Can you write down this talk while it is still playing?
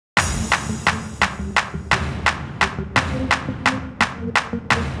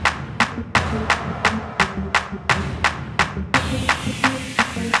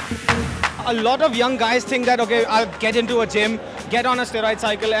A lot of young guys think that, okay, I'll get into a gym, get on a steroid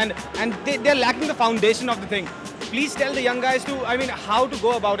cycle, and they're lacking the foundation of the thing. Please tell the young guys how to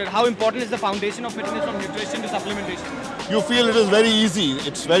go about it. How important is the foundation of fitness from nutrition to supplementation? You feel it is very easy.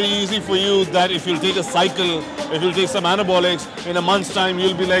 It's very easy for you that if you'll take a cycle, if you'll take some anabolics, in a month's time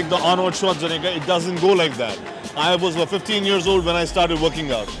you'll be like the Arnold Schwarzenegger. It doesn't go like that. I was 15 years old when I started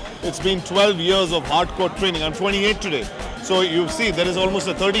working out. It's been 12 years of hardcore training. I'm 28 today. So you see, there is almost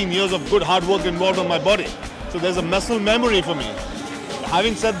 13 years of good hard work involved on my body. So there's a muscle memory for me.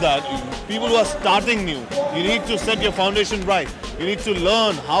 Having said that, people who are starting new, you need to set your foundation right. You need to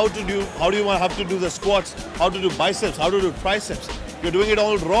learn how do you have to do the squats, how to do biceps, how to do triceps. You're doing it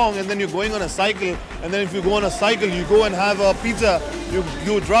all wrong, and then you're going on a cycle, and then if you go on a cycle, you go and have a pizza, you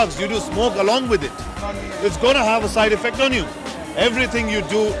do drugs, you do smoke along with it. It's going to have a side effect on you. Everything you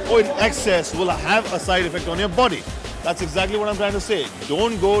do in excess will have a side effect on your body. That's exactly what I'm trying to say.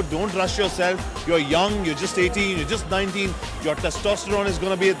 Don't rush yourself. You're young, you're just 18, you're just 19. Your testosterone is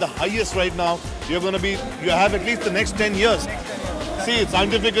going to be at the highest right now. You have at least the next 10 years. See,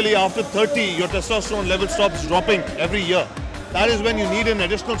 scientifically after 30, your testosterone level stops dropping every year. That is when you need an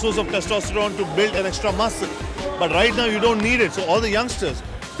additional source of testosterone to build an extra muscle. But right now you don't need it. So all the youngsters,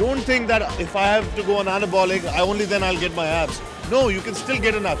 don't think that if I have to go on anabolic, only then I'll get my abs. No, you can still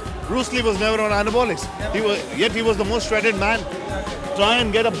get enough. Bruce Lee was never on anabolics. Yet he was the most shredded man. Try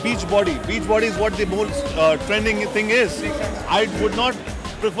and get a beach body. Beach body is what the most trending thing is. I would not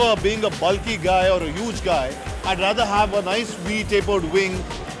prefer being a bulky guy or a huge guy. I'd rather have a nice V-tapered wing,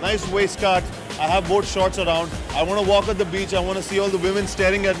 nice waist cut. I have both shorts around. I want to walk at the beach. I want to see all the women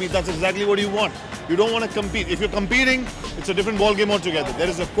staring at me. That's exactly what you want. You don't want to compete. If you're competing, it's a different ball game altogether. There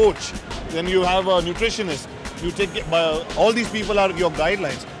is a coach. Then you have a nutritionist. You take all these people are your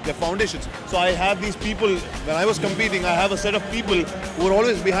guidelines, their foundations. So I have these people, when I was competing, I have a set of people who are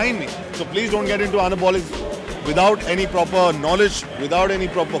always behind me. So please don't get into anabolics without any proper knowledge, without any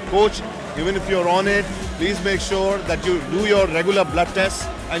proper coach. Even if you're on it, please make sure that you do your regular blood tests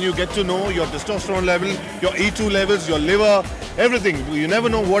and you get to know your testosterone level, your E2 levels, your liver, everything. You never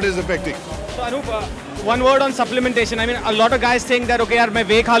know what is affecting. So Anoop, one word on supplementation. I mean, a lot of guys think that, okay, yaar, main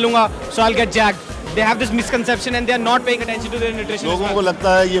whey kha lunga, so I'll get jacked. They have this misconception and they are not paying attention to their nutrition. लोगों को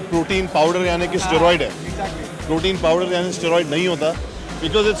लगता है ये protein powder यानी कि steroid है. Protein powder यानी steroid नहीं होता,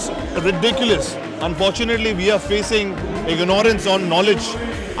 because it's ridiculous. Unfortunately, we are facing ignorance on knowledge.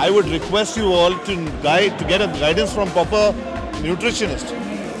 I would request you all to get a guidance from proper nutritionist.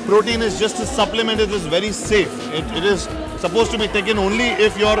 Protein is just a supplement. It is very safe. It is supposed to be taken only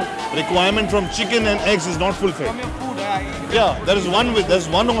if your requirement from chicken and eggs is not fulfilled. From your food, yeah. There's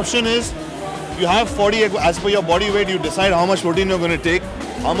one option is you have 40 eggs. As per your body weight, you decide how much protein you're going to take,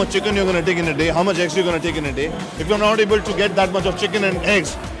 how much chicken you're going to take in a day, how much eggs you're going to take in a day. If you're not able to get that much of chicken and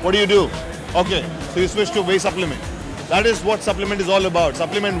eggs, what do? Okay, so you switch to whey supplement. That is what supplement is all about.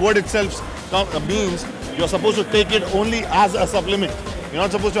 Supplement word itself means you're supposed to take it only as a supplement. You're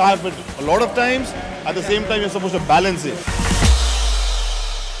not supposed to have it a lot of times. At the same time, you're supposed to balance it.